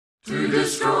to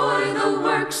destroy the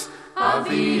works of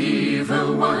the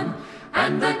evil one,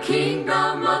 and the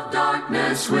kingdom of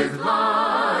darkness with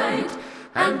light,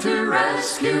 and to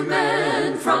rescue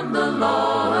men from the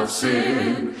law of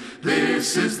sin.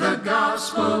 This is the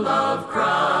gospel of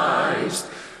Christ,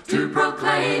 to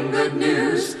proclaim good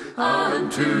news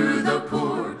unto the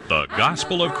poor. The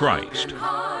Gospel of Christ,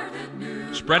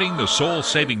 spreading the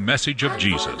soul-saving message of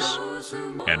Jesus.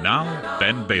 And now,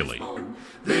 Ben Bailey.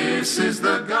 This is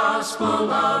the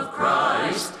gospel of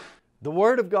Christ. The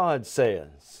Word of God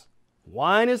says,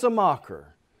 "Wine is a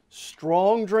mocker,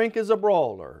 strong drink is a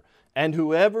brawler, and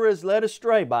whoever is led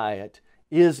astray by it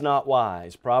is not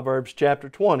wise." Proverbs chapter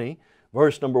 20,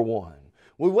 verse number 1.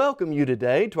 We welcome you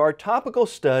today to our topical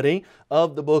study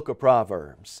of the book of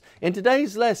Proverbs. In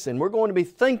today's lesson, we're going to be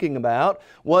thinking about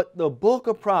what the book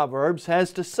of Proverbs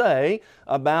has to say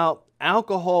about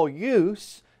alcohol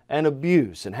use and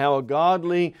abuse, and how a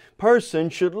godly person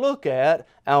should look at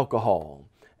alcohol.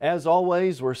 As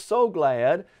always, we're so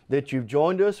glad that you've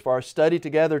joined us for our study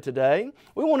together today.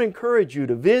 We want to encourage you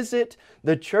to visit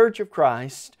the Church of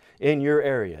Christ in your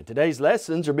area. Today's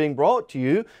lessons are being brought to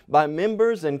you by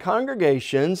members and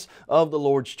congregations of the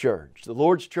Lord's Church. The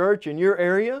Lord's Church in your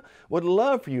area would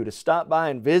love for you to stop by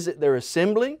and visit their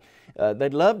assembly.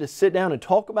 They'd love to sit down and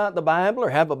talk about the Bible or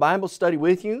have a Bible study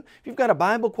with you. If you've got a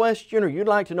Bible question or you'd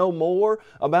like to know more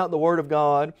about the Word of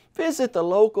God, visit the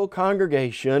local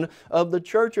congregation of the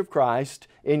Church of Christ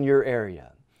in your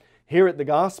area. Here at the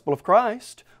Gospel of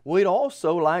Christ, we'd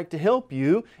also like to help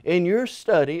you in your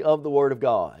study of the Word of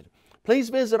God. Please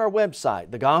visit our website,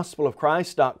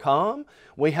 thegospelofchrist.com.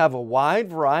 We have a wide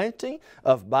variety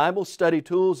of Bible study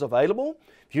tools available.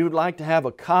 If you would like to have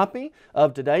a copy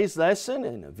of today's lesson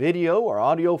in a video or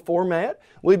audio format,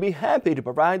 we'd be happy to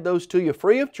provide those to you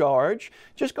free of charge.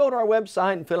 Just go to our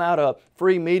website and fill out a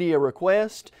free media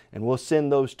request, and we'll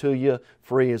send those to you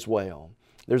free as well.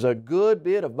 There's a good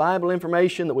bit of Bible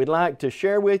information that we'd like to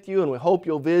share with you, and we hope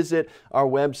you'll visit our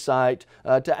website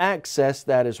to access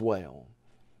that as well.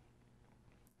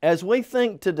 As we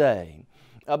think today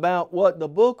about what the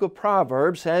book of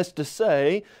Proverbs has to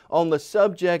say on the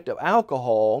subject of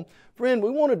alcohol, friend, we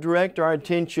want to direct our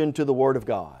attention to the Word of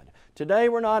God. Today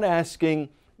we're not asking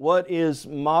what is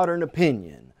modern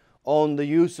opinion on the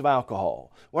use of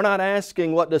alcohol. We're not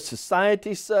asking what does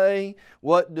society say,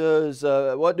 what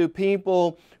do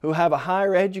people who have a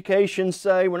higher education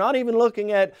say. We're not even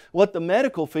looking at what the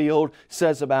medical field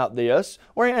says about this.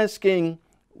 We're asking,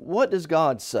 what does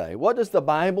God say? What does the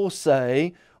Bible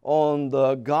say on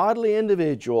the godly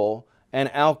individual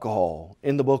and alcohol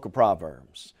in the book of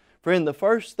Proverbs? Friend, the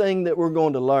first thing that we're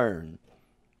going to learn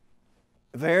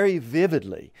very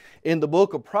vividly in the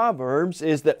book of Proverbs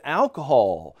is that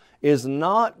alcohol is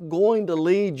not going to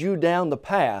lead you down the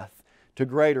path to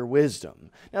greater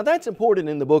wisdom. Now that's important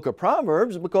in the book of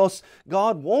Proverbs because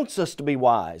God wants us to be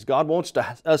wise. God wants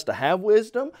us to have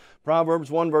wisdom. Proverbs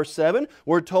 1 verse 7,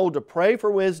 we're told to pray for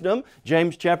wisdom.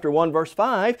 James chapter 1 verse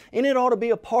 5, and it ought to be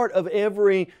a part of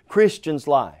every Christian's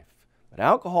life. But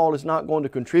alcohol is not going to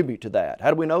contribute to that.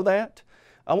 How do we know that?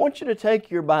 I want you to take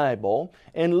your Bible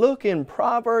and look in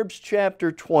Proverbs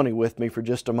chapter 20 with me for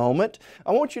just a moment.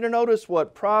 I want you to notice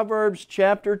what Proverbs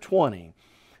chapter 20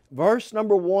 verse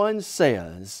number 1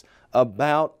 says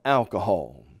about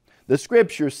alcohol. The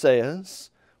Scripture says,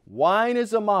 "Wine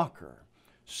is a mocker,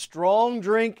 strong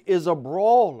drink is a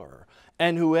brawler,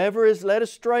 and whoever is led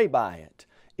astray by it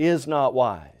is not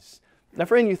wise." Now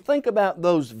friend, you think about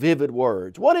those vivid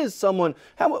words. What's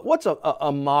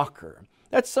a mocker?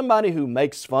 That's somebody who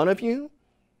makes fun of you.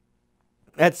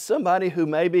 That's somebody who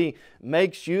maybe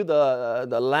makes you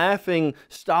the laughing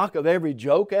stock of every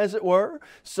joke, as it were.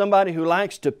 Somebody who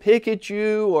likes to pick at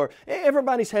you, or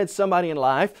everybody's had somebody in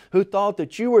life who thought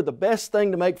that you were the best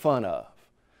thing to make fun of.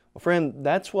 Well, friend,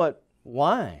 that's what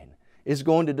wine is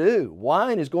going to do.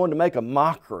 Wine is going to make a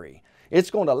mockery.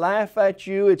 It's going to laugh at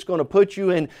you. It's going to put you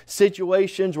in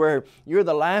situations where you're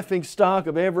the laughing stock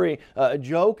of every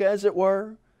joke, as it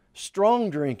were.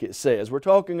 Strong drink, it says. We're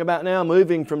talking about now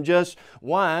moving from just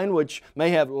wine, which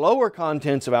may have lower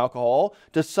contents of alcohol,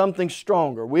 to something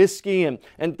stronger, whiskey and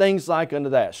things like unto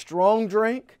that. Strong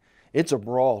drink, it's a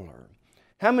brawler.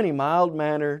 How many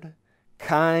mild-mannered,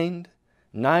 kind,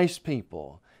 nice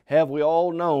people have we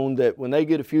all known that when they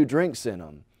get a few drinks in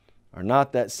them are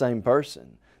not that same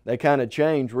person? They kind of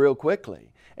change real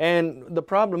quickly. And the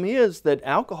problem is that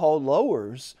alcohol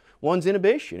lowers one's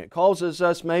inhibition. It causes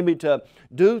us maybe to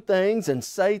do things and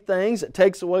say things. It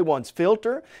takes away one's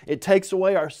filter. It takes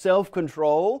away our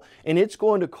self-control, and it's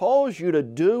going to cause you to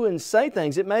do and say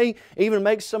things. It may even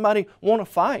make somebody want to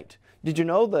fight. Did you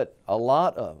know that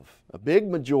a big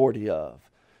majority of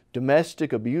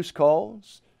domestic abuse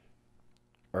calls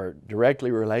are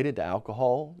directly related to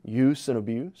alcohol use and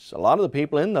abuse. A lot of the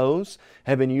people in those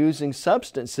have been using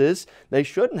substances they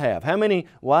shouldn't have. How many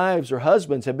wives or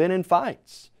husbands have been in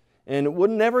fights and it would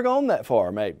never gone that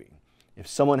far maybe if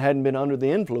someone hadn't been under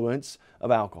the influence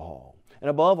of alcohol? And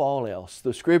above all else,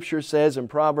 the Scripture says in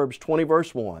Proverbs 20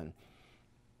 verse 1,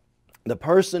 the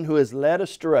person who is led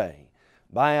astray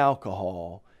by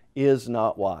alcohol is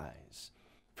not wise.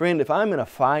 Friend, if I'm in a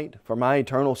fight for my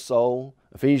eternal soul,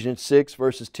 Ephesians 6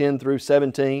 verses 10 through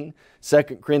 17, 2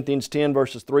 Corinthians 10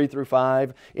 verses 3 through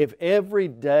 5, if every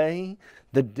day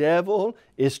the devil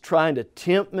is trying to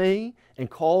tempt me and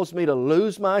cause me to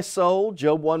lose my soul,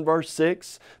 Job 1 verse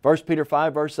 6, 1 Peter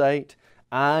 5 verse 8,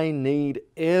 I need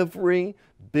every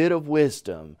bit of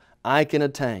wisdom I can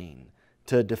attain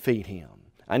to defeat him.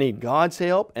 I need God's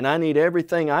help and I need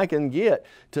everything I can get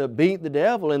to beat the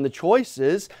devil in the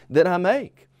choices that I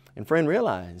make. And friend,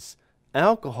 realize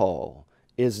alcohol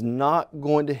is not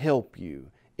going to help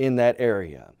you in that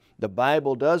area. The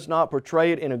Bible does not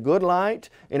portray it in a good light,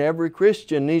 and every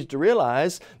Christian needs to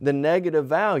realize the negative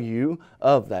value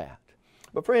of that.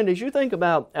 But friend, as you think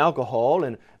about alcohol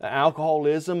and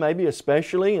alcoholism, maybe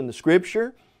especially in the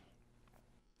Scripture,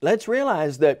 let's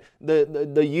realize that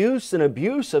the use and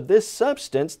abuse of this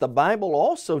substance, the Bible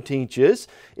also teaches,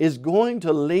 is going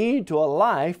to lead to a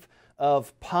life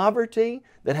of poverty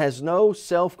that has no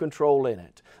self-control in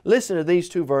it. Listen to these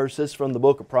two verses from the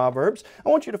book of Proverbs. I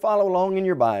want you to follow along in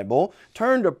your Bible.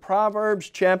 Turn to Proverbs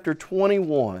chapter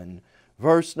 21,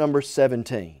 verse number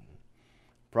 17.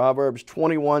 Proverbs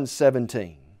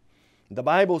 21:17. The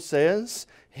Bible says,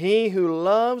 he who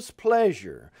loves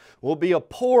pleasure will be a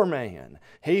poor man.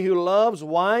 He who loves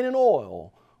wine and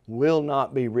oil will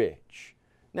not be rich.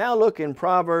 Now look in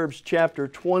Proverbs chapter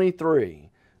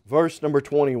 23, verse number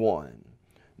 21.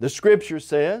 The Scripture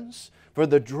says, for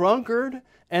the drunkard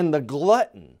and the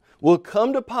glutton will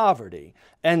come to poverty,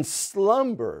 and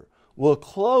slumber will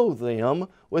clothe them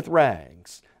with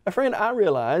rags. Now, friend, I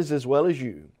realize as well as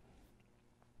you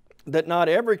that not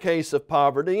every case of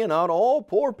poverty and not all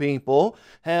poor people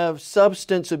have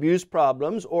substance abuse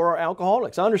problems or are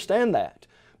alcoholics. I understand that.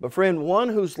 But friend, one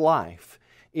whose life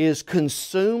is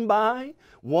consumed by,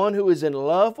 one who is in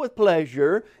love with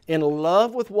pleasure, in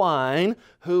love with wine,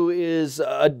 who is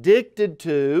addicted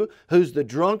to, who's the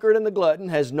drunkard and the glutton,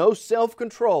 has no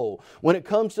self-control when it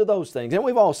comes to those things. And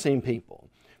we've all seen people.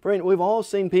 Friend, we've all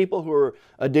seen people who are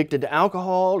addicted to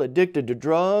alcohol, addicted to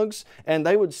drugs, and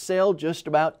they would sell just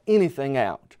about anything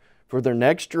out for their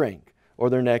next drink or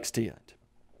their next hit.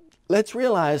 Let's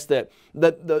realize that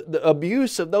the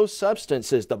abuse of those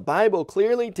substances, the Bible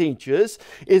clearly teaches,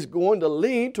 is going to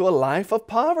lead to a life of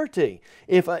poverty.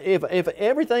 If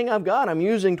everything I've got I'm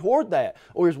using toward that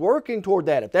or is working toward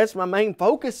that, if that's my main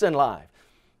focus in life,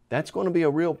 that's going to be a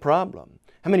real problem.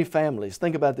 How many families,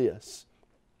 think about this,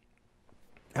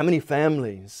 how many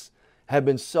families have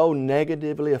been so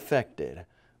negatively affected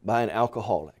by an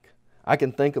alcoholic? I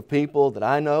can think of people that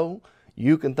I know,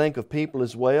 you can think of people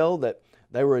as well that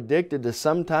they were addicted to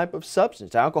some type of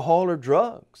substance, alcohol or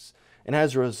drugs. And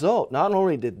as a result, not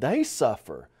only did they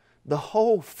suffer, the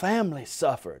whole family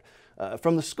suffered.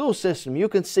 From the school system, you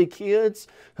can see kids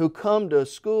who come to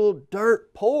school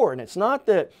dirt poor. And it's not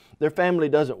that their family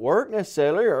doesn't work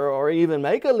necessarily or even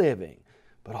make a living,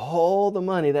 but all the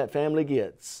money that family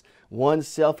gets, one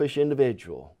selfish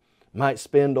individual might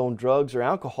spend on drugs or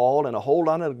alcohol, and a whole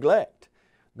lot of neglect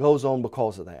goes on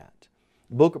because of that.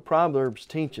 The book of Proverbs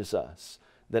teaches us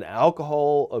that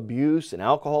alcohol abuse and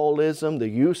alcoholism, the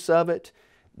use of it,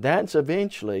 that's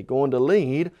eventually going to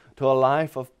lead to a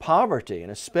life of poverty,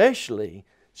 and especially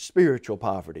spiritual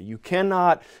poverty. You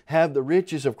cannot have the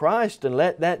riches of Christ and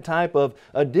let that type of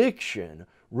addiction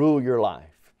rule your life.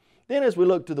 Then as we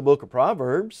look to the book of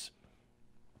Proverbs,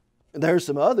 there's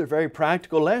some other very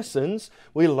practical lessons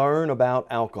we learn about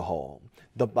alcohol.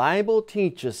 The Bible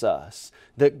teaches us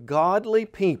that godly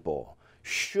people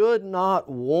should not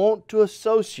want to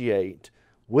associate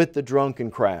with the drunken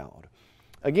crowd.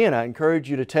 Again, I encourage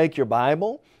you to take your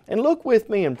Bible and look with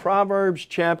me in Proverbs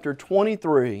chapter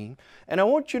 23, and I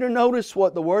want you to notice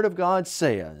what the Word of God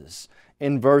says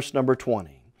in verse number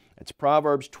 20. It's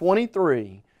Proverbs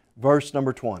 23, verse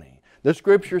number 20. The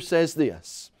Scripture says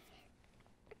this,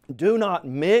 do not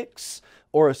mix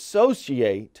or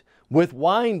associate with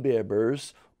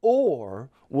winebibbers or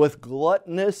with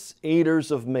gluttonous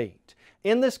eaters of meat.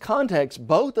 In this context,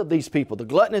 both of these people, the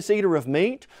gluttonous eater of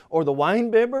meat or the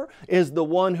winebibber, is the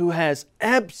one who has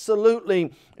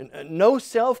absolutely no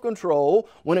self-control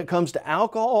when it comes to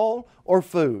alcohol or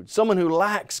food. Someone who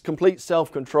lacks complete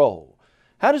self-control.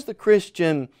 How does the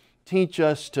Christian teach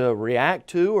us to react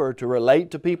to or to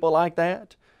relate to people like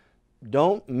that.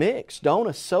 Don't mix, don't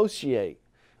associate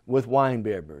with wine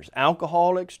bibbers,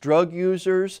 alcoholics, drug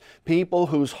users, people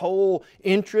whose whole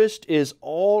interest is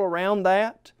all around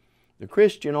that. The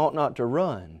Christian ought not to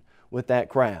run with that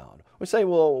crowd. We say,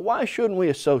 well, why shouldn't we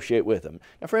associate with them?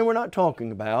 Now, friend, we're not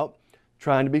talking about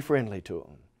trying to be friendly to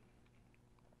them.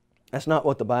 That's not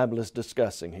what the Bible is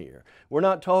discussing here. We're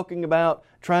not talking about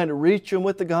trying to reach them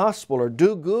with the gospel or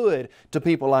do good to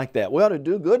people like that. We ought to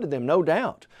do good to them, no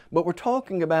doubt. But we're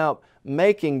talking about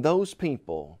making those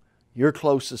people your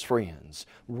closest friends.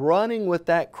 Running with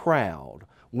that crowd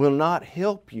will not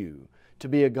help you to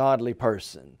be a godly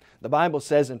person. The Bible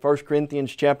says in 1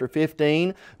 Corinthians chapter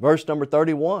 15, verse number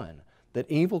 31, that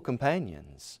evil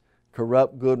companions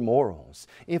corrupt good morals.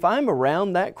 If I'm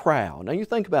around that crowd, now you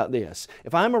think about this,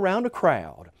 if I'm around a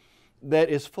crowd that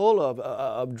is full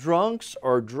of drunks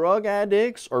or drug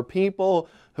addicts or people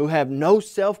who have no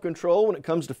self-control when it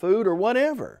comes to food or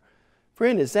whatever,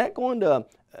 friend, is that going to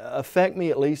affect me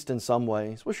at least in some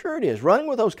ways? Well, sure it is. Running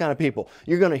with those kind of people,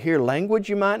 you're going to hear language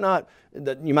you might not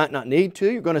need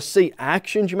to. You're going to see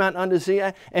actions you might not need to see.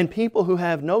 And people who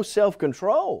have no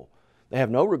self-control, they have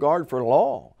no regard for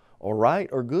law or right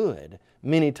or good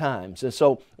many times. And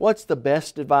so what's the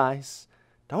best advice?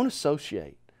 Don't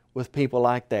associate with people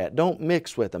like that. Don't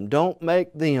mix with them. Don't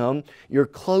make them your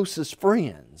closest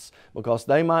friends because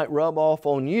they might rub off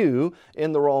on you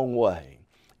in the wrong way.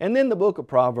 And then the book of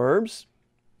Proverbs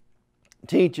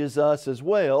teaches us as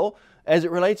well, as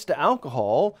it relates to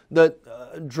alcohol,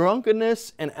 that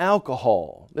drunkenness and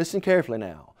alcohol, listen carefully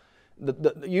now,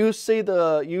 you see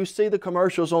the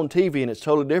commercials on TV and it's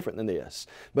totally different than this,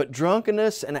 but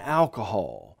drunkenness and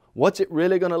alcohol, what's it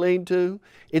really going to lead to?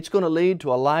 It's going to lead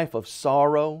to a life of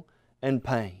sorrow and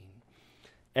pain.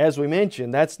 As we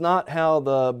mentioned, that's not how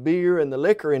the beer and the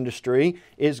liquor industry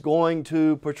is going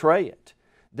to portray it.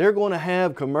 They're going to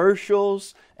have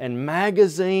commercials and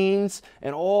magazines,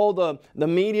 and all the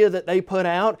media that they put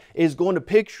out is going to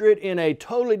picture it in a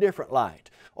totally different light.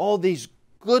 All these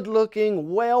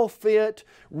good-looking, well-fit,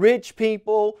 rich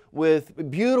people with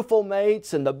beautiful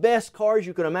mates and the best cars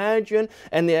you can imagine.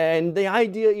 And the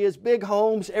idea is big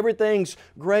homes, everything's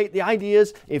great. The idea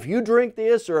is if you drink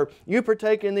this or you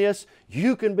partake in this,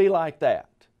 you can be like that.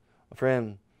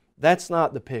 Friend, that's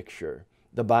not the picture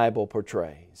the Bible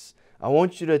portrays. I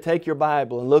want you to take your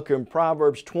Bible and look in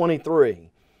Proverbs 23,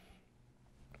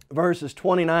 verses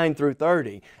 29 through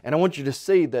 30. And I want you to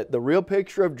see that the real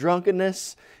picture of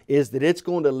drunkenness is that it's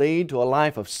going to lead to a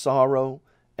life of sorrow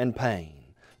and pain.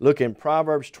 Look in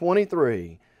Proverbs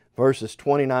 23, verses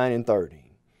 29 and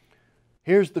 30.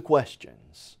 Here's the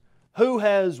questions. Who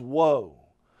has woe?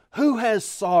 Who has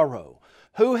sorrow?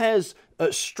 Who has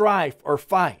strife or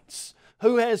fights?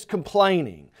 Who has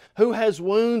complaining? Who has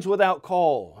wounds without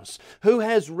cause? Who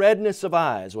has redness of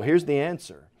eyes? Well, here's the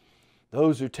answer.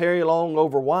 Those who tarry long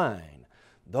over wine,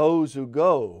 those who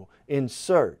go in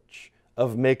search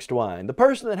of mixed wine. The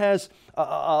person that has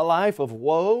a life of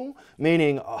woe,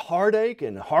 meaning heartache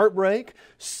and heartbreak,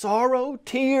 sorrow,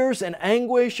 tears and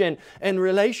anguish and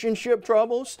relationship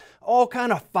troubles, all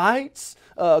kind of fights,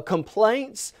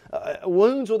 complaints,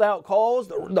 wounds without cause,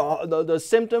 the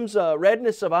symptoms,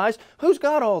 redness of eyes. Who's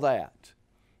got all that?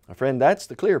 My friend, that's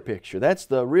the clear picture. That's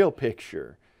the real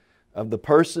picture of the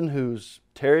person who's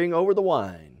tarrying over the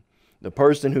wine, the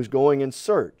person who's going in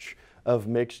search of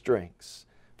mixed drinks.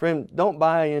 Friend, don't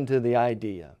buy into the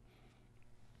idea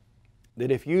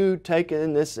that if you partake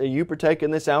in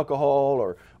this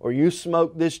alcohol or you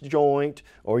smoke this joint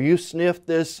or you sniff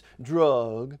this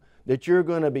drug, that you're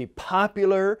going to be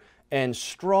popular and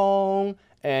strong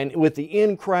and with the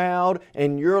in crowd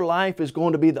and your life is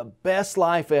going to be the best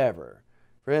life ever.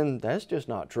 Friend, that's just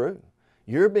not true.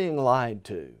 You're being lied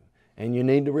to, and you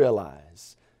need to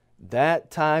realize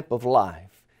that type of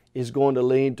life is going to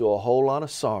lead to a whole lot of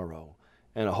sorrow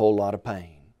and a whole lot of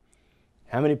pain.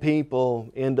 How many people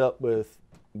end up with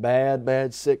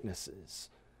bad sicknesses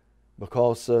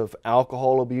because of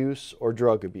alcohol abuse or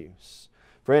drug abuse?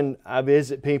 Friend, I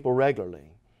visit people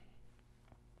regularly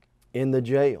in the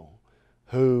jail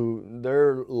who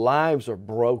their lives are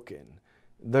broken.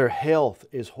 Their health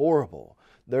is horrible.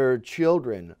 Their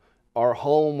children are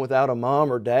home without a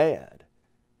mom or dad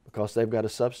because they've got a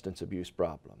substance abuse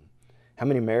problem. How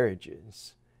many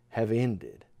marriages have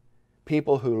ended?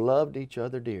 People who loved each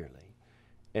other dearly,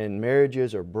 and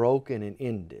marriages are broken and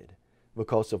ended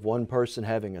because of one person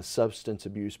having a substance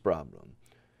abuse problem.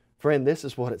 Friend, this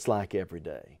is what it's like every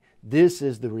day. This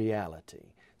is the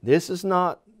reality. This is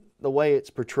not the way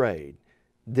it's portrayed.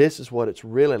 This is what it's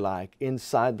really like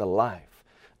inside the life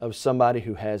of somebody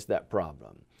who has that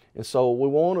problem. And so we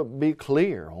want to be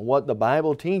clear on what the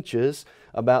Bible teaches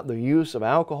about the use of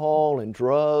alcohol and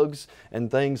drugs and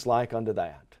things like unto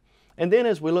that. And then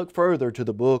as we look further to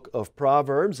the book of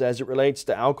Proverbs as it relates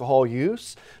to alcohol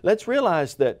use, let's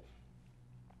realize that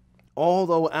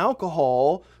although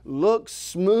alcohol looks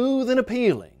smooth and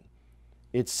appealing,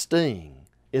 its sting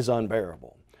is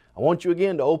unbearable. I want you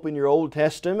again to open your Old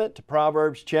Testament to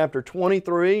Proverbs chapter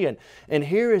 23, and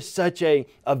here is such a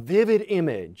vivid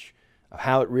image of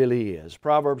how it really is.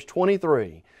 Proverbs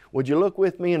 23. Would you look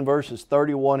with me in verses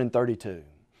 31 and 32?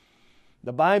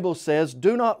 The Bible says,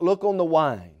 "Do not look on the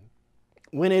wine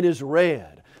when it is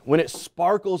red, when it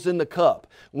sparkles in the cup,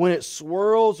 when it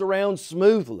swirls around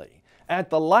smoothly. At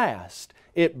the last,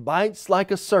 it bites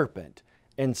like a serpent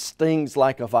and stings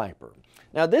like a viper."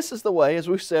 Now this is the way, as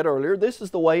we said earlier, this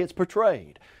is the way it's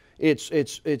portrayed.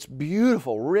 It's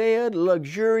beautiful, red,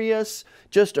 luxurious,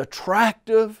 just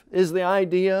attractive is the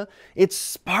idea. It's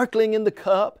sparkling in the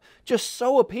cup, just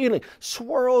so appealing.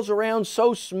 Swirls around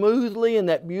so smoothly in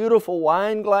that beautiful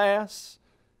wine glass.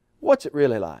 What's it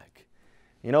really like?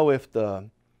 You know, if the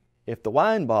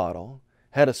wine bottle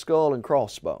had a skull and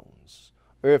crossbones,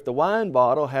 or if the wine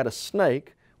bottle had a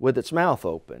snake with its mouth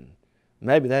open,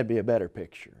 maybe that'd be a better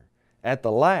picture. At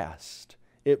the last,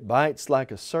 it bites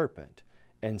like a serpent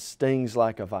and stings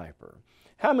like a viper.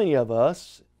 How many of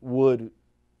us would,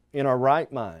 in our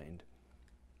right mind,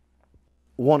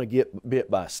 want to get bit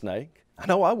by a snake? I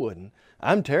know I wouldn't.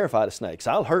 I'm terrified of snakes.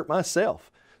 I'll hurt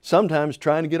myself, sometimes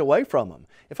trying to get away from them.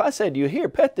 If I said to you, "Here,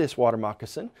 pet this water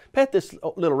moccasin, pet this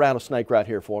little rattlesnake right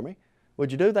here for me,"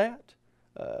 would you do that?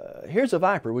 Here's a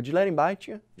viper. Would you let him bite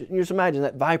you? Just imagine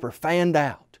that viper fanned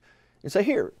out and say,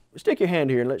 "Here, stick your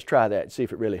hand here and let's try that and see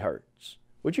if it really hurts."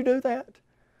 Would you do that?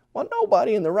 Well,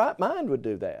 nobody in the right mind would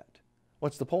do that.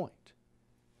 What's the point?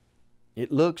 It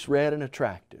looks red and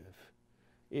attractive.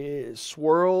 It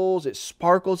swirls, it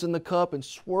sparkles in the cup and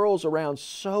swirls around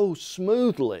so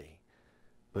smoothly,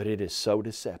 but it is so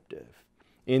deceptive.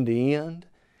 In the end,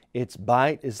 its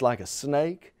bite is like a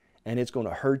snake and it's going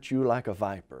to hurt you like a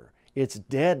viper. It's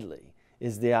deadly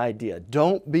is the idea.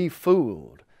 Don't be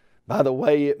fooled by the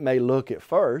way it may look at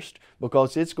first,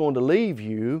 because it's going to leave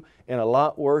you in a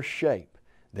lot worse shape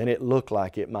than it looked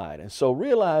like it might. And so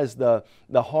realize the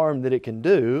harm that it can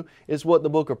do is what the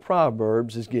book of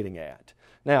Proverbs is getting at.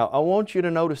 Now, I want you to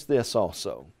notice this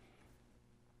also.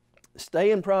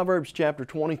 Stay in Proverbs chapter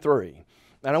 23.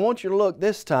 And I want you to look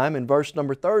this time in verse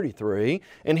number 33.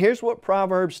 And here's what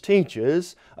Proverbs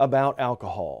teaches about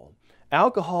alcohol.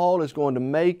 Alcohol is going to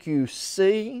make you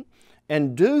see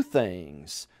and do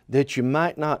things that you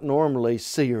might not normally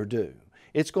see or do.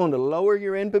 It's going to lower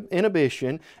your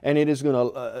inhibition, and it is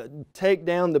going to take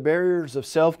down the barriers of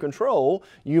self-control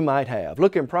you might have.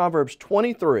 Look in Proverbs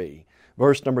 23,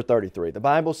 verse number 33. The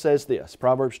Bible says this,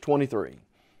 Proverbs 23.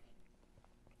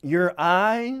 "Your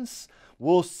eyes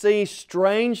will see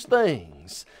strange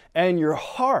things, and your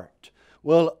heart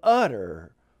will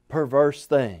utter perverse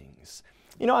things."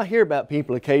 You know, I hear about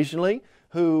people occasionally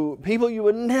people you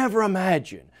would never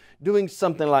imagine doing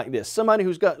something like this. Somebody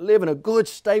who's living a good,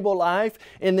 stable life,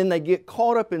 and then they get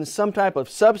caught up in some type of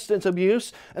substance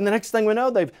abuse, and the next thing we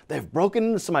know, they've broken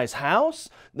into somebody's house,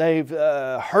 they've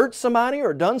hurt somebody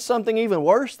or done something even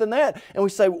worse than that. And we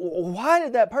say, why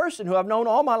did that person who I've known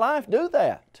all my life do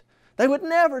that? They would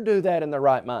never do that in their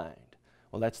right mind.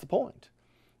 Well, that's the point.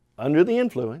 Under the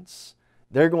influence,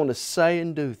 they're going to say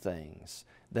and do things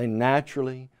they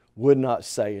naturally would not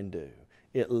say and do.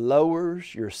 It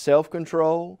lowers your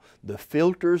self-control, the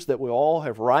filters that we all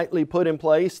have rightly put in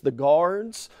place, the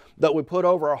guards that we put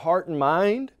over our heart and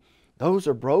mind, those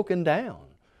are broken down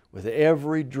with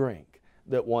every drink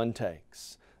that one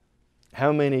takes.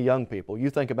 How many young people, you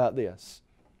think about this,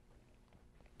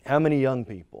 how many young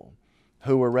people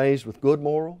who were raised with good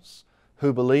morals,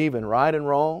 who believe in right and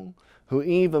wrong, who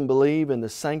even believe in the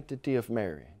sanctity of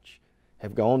marriage,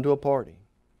 have gone to a party,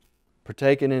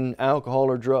 partaken in alcohol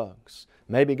or drugs,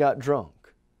 maybe got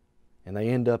drunk, and they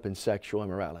end up in sexual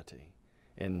immorality.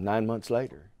 And 9 months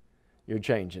later, you're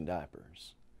changing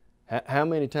diapers. How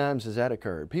many times has that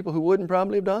occurred? People who wouldn't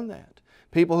probably have done that.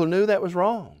 People who knew that was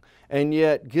wrong, and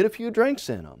yet get a few drinks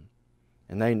in them,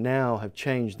 and they now have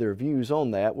changed their views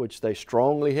on that which they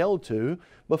strongly held to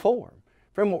before.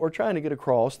 Friend, what we're trying to get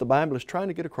across, the Bible is trying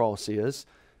to get across is,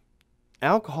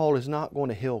 alcohol is not going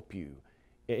to help you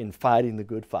in fighting the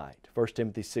good fight. 1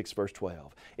 Timothy 6 verse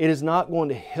 12. It is not going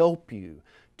to help you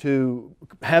to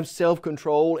have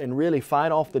self-control and really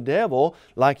fight off the devil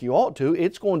like you ought to.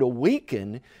 It's going to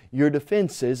weaken your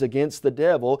defenses against the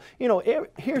devil. You know,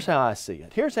 here's how I see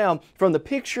it. Here's how, from the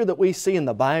picture that we see in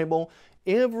the Bible,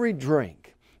 every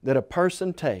drink that a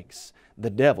person takes the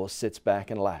devil sits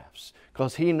back and laughs,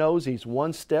 because he knows he's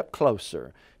one step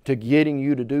closer to getting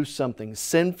you to do something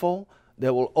sinful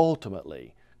that will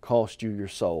ultimately cost you your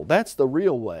soul. That's the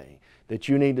real way that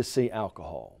you need to see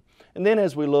alcohol. And then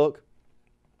as we look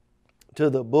to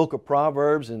the book of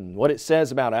Proverbs and what it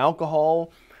says about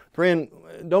alcohol, friend,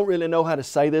 don't really know how to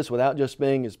say this without just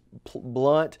being as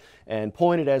blunt and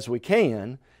pointed as we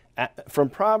can. From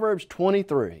Proverbs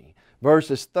 23,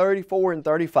 verses 34 and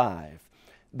 35,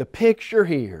 the picture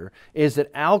here is that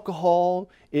alcohol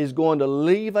is going to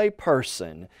leave a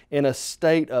person in a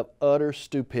state of utter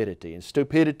stupidity. And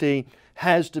stupidity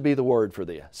has to be the word for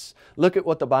this. Look at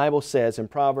what the Bible says in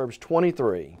Proverbs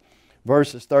 23,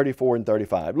 verses 34 and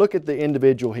 35. Look at the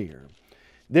individual here.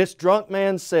 This drunk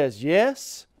man says,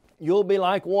 yes, you'll be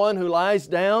like one who lies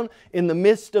down in the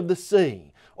midst of the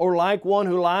sea, or like one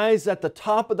who lies at the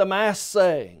top of the mast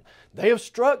saying, they have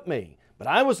struck me, but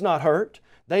I was not hurt.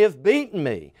 They have beaten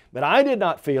me, but I did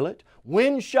not feel it.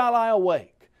 When shall I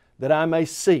awake, that I may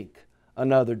seek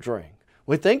another drink?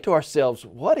 We think to ourselves,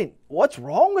 what's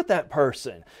wrong with that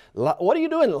person? What are you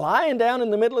doing lying down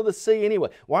in the middle of the sea anyway?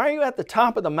 Why are you at the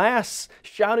top of the mast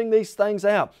shouting these things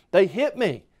out? They hit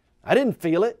me. I didn't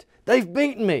feel it. They've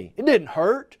beaten me. It didn't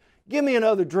hurt. Give me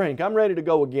another drink. I'm ready to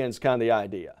go again is kind of the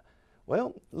idea.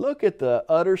 Well, look at the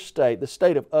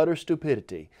state of utter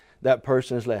stupidity that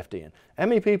person is left in. How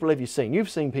many people have you seen? You've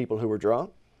seen people who are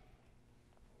drunk,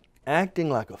 acting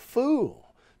like a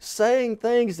fool, saying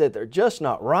things that they're just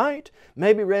not right,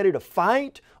 maybe ready to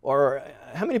fight, or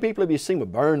how many people have you seen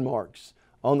with burn marks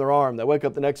on their arm? They wake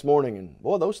up the next morning and,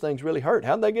 boy, those things really hurt.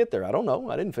 How'd they get there? I don't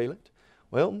know. I didn't feel it.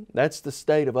 Well, that's the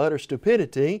state of utter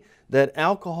stupidity that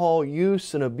alcohol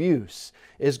use and abuse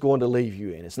is going to leave you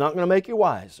in. It's not going to make you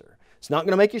wiser. It's not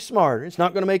going to make you smarter. It's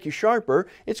not going to make you sharper.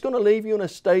 It's going to leave you in a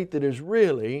state that is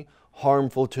really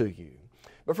harmful to you.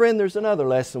 But friend, there's another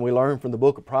lesson we learn from the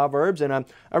book of Proverbs, and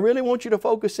I really want you to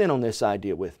focus in on this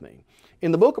idea with me.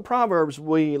 In the book of Proverbs,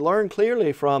 we learn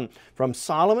clearly from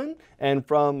Solomon and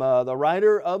from the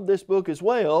writer of this book as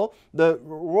well, the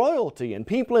royalty and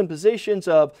people in positions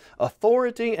of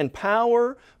authority and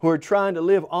power who are trying to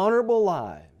live honorable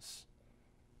lives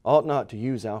ought not to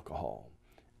use alcohol.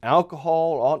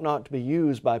 Alcohol ought not to be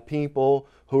used by people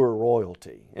who are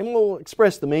royalty. And we'll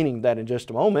express the meaning of that in just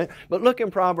a moment. But look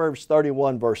in Proverbs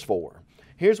 31, verse 4.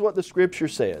 Here's what the Scripture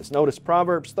says. Notice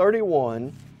Proverbs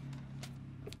 31,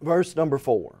 verse number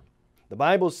 4. The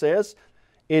Bible says,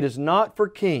 it is not for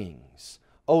kings,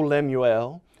 O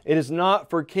Lemuel, it is not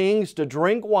for kings to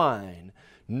drink wine,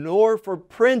 nor for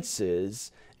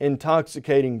princes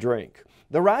intoxicating drink.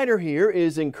 The writer here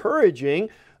is encouraging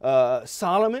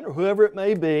Solomon, or whoever it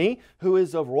may be, who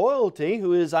is of royalty,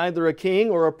 who is either a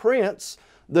king or a prince,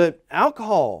 that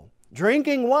alcohol,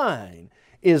 drinking wine,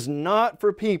 is not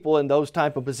for people in those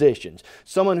type of positions.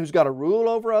 Someone who's got a rule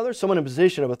over others, someone in a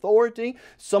position of authority,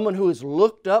 someone who is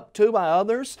looked up to by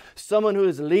others, someone who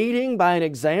is leading by an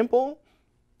example.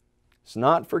 It's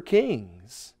not for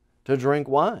kings to drink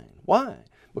wine. Why?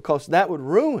 Because that would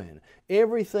ruin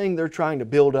everything they're trying to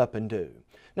build up and do.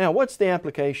 Now, what's the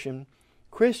application?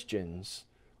 Christians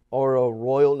are a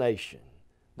royal nation.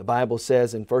 The Bible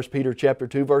says in 1 Peter chapter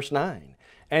 2, verse 9,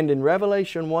 and in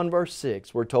Revelation 1, verse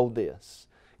 6, we're told this,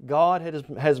 God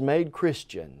has made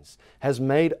Christians, has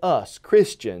made us,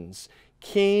 Christians,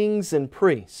 kings and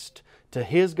priests, to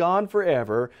His God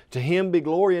forever, to Him be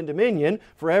glory and dominion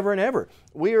forever and ever.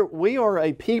 We are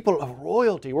a people of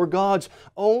royalty. We're God's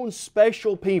own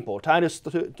special people. Titus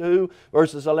 2,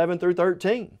 verses 11 through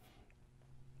 13.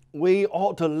 We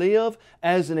ought to live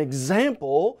as an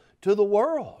example to the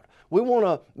world. We want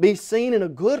to be seen in a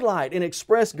good light and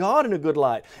express God in a good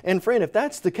light. And friend, if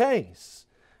that's the case,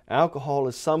 alcohol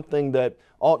is something that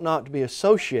ought not to be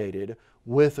associated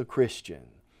with a Christian.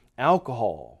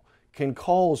 Alcohol can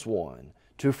cause one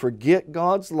to forget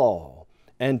God's law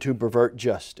and to pervert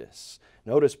justice.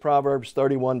 Notice Proverbs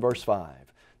 31, verse 5.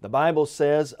 The Bible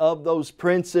says of those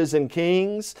princes and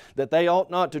kings that they ought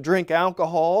not to drink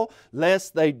alcohol,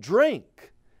 lest they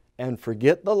drink and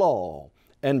forget the law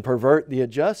and pervert the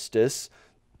justice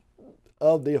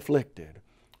of the afflicted.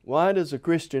 Why does a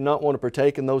Christian not want to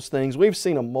partake in those things? We've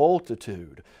seen a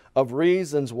multitude of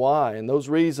reasons why, and those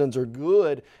reasons are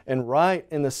good and right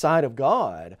in the sight of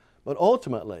God. But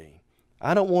ultimately,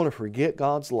 I don't want to forget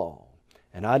God's law,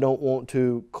 and I don't want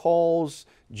to cause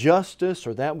justice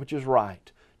or that which is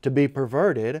right to be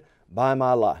perverted by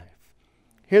my life.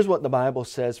 Here's what the Bible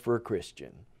says for a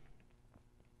Christian.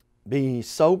 Be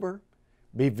sober,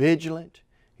 be vigilant.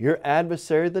 Your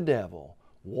adversary, the devil,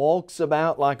 walks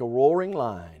about like a roaring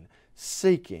lion,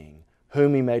 seeking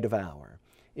whom he may devour.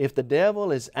 If the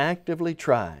devil is actively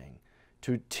trying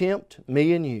to tempt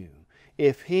me and you,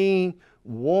 if he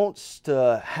wants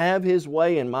to have his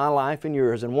way in my life and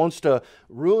yours and wants to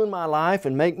ruin my life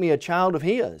and make me a child of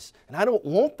his, and I don't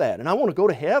want that, and I want to go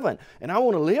to heaven, and I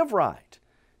want to live right.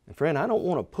 And friend, I don't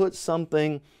want to put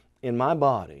something in my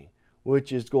body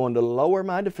which is going to lower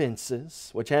my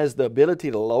defenses, which has the ability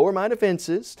to lower my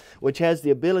defenses, which has the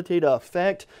ability to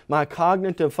affect my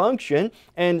cognitive function,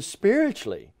 and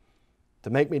spiritually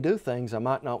to make me do things I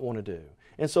might not want to do.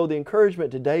 And so the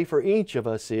encouragement today for each of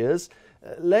us is,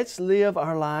 let's live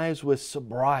our lives with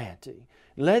sobriety.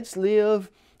 Let's live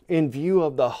in view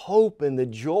of the hope and the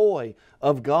joy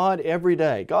of God every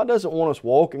day. God doesn't want us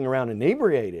walking around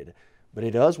inebriated, but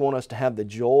He does want us to have the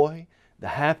joy, the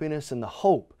happiness, and the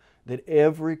hope that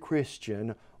every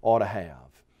Christian ought to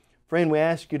have. Friend, we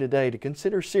ask you today to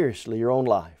consider seriously your own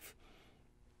life.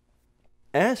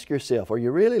 Ask yourself, are you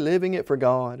really living it for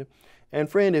God? And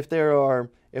friend, if there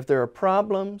are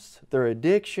problems, if there are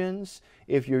addictions,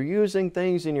 if you're using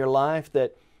things in your life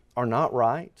that are not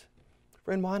right,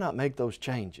 friend, why not make those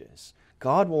changes?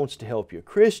 God wants to help you.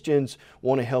 Christians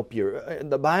want to help you.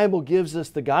 The Bible gives us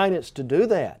the guidance to do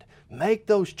that. Make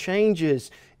those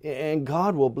changes, and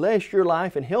God will bless your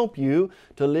life and help you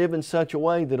to live in such a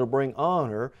way that will bring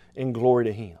honor and glory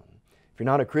to Him. If you're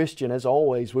not a Christian, as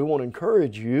always, we want to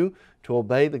encourage you to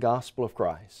obey the gospel of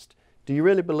Christ. Do you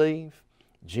really believe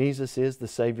Jesus is the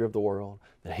Savior of the world?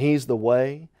 That He's the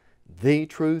way, the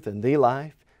truth, and the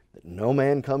life? That no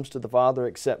man comes to the Father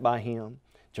except by Him?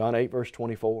 John 8 verse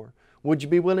 24. Would you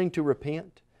be willing to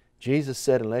repent? Jesus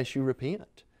said, unless you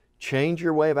repent, change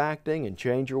your way of acting and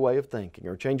change your way of thinking,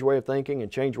 or change your way of thinking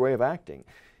and change your way of acting.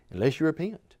 Unless you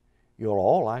repent, you'll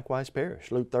all likewise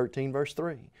perish. Luke 13 verse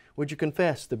 3. Would you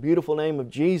confess the beautiful name of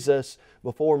Jesus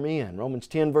before men? Romans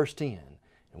 10 verse 10.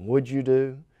 And would you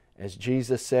do as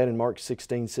Jesus said in Mark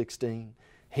 16:16?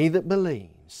 He that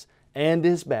believes and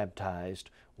is baptized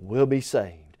will be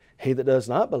saved. He that does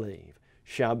not believe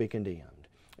shall be condemned.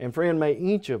 And friend, may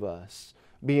each of us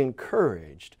be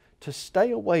encouraged to stay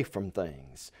away from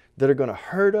things that are going to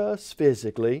hurt us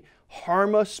physically,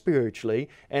 harm us spiritually,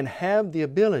 and have the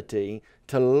ability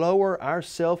to lower our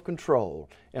self-control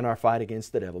in our fight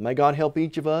against the devil. May God help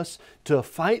each of us to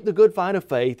fight the good fight of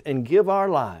faith and give our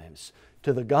lives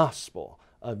to the gospel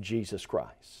of Jesus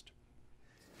Christ.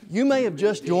 You may have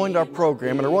just joined our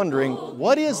program and are wondering,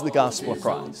 what is the gospel of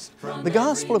Christ? The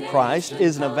gospel of Christ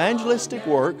is an evangelistic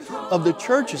work of the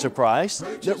churches of Christ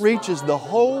that reaches the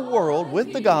whole world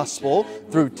with the gospel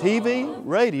through TV,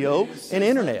 radio, and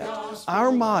internet.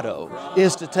 Our motto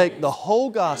is to take the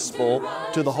whole gospel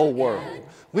to the whole world.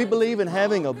 We believe in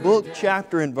having a book,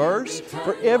 chapter, and verse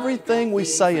for everything we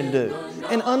say and do.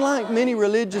 And unlike many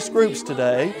religious groups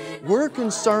today, we're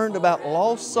concerned about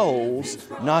lost souls,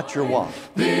 not your wife.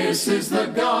 This is the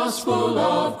gospel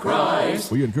of Christ.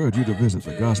 We encourage you to visit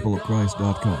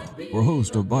thegospelofchrist.com for a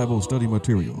host of Bible study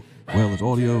material, well as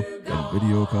audio and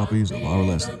video copies of our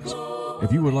lessons.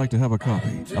 If you would like to have a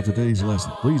copy of today's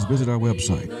lesson, please visit our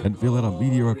website and fill out a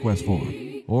media request form.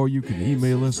 Or you can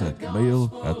email us at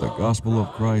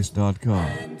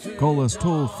mail@thegospelofchrist.com. Call us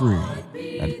toll-free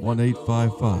at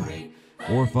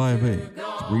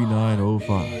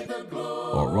 1-855-458-3905.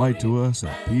 Or write to us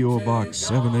at P.O. Box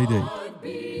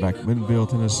 788, McMinnville,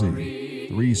 Tennessee,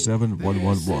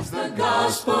 37111. The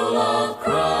gospel of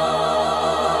Christ.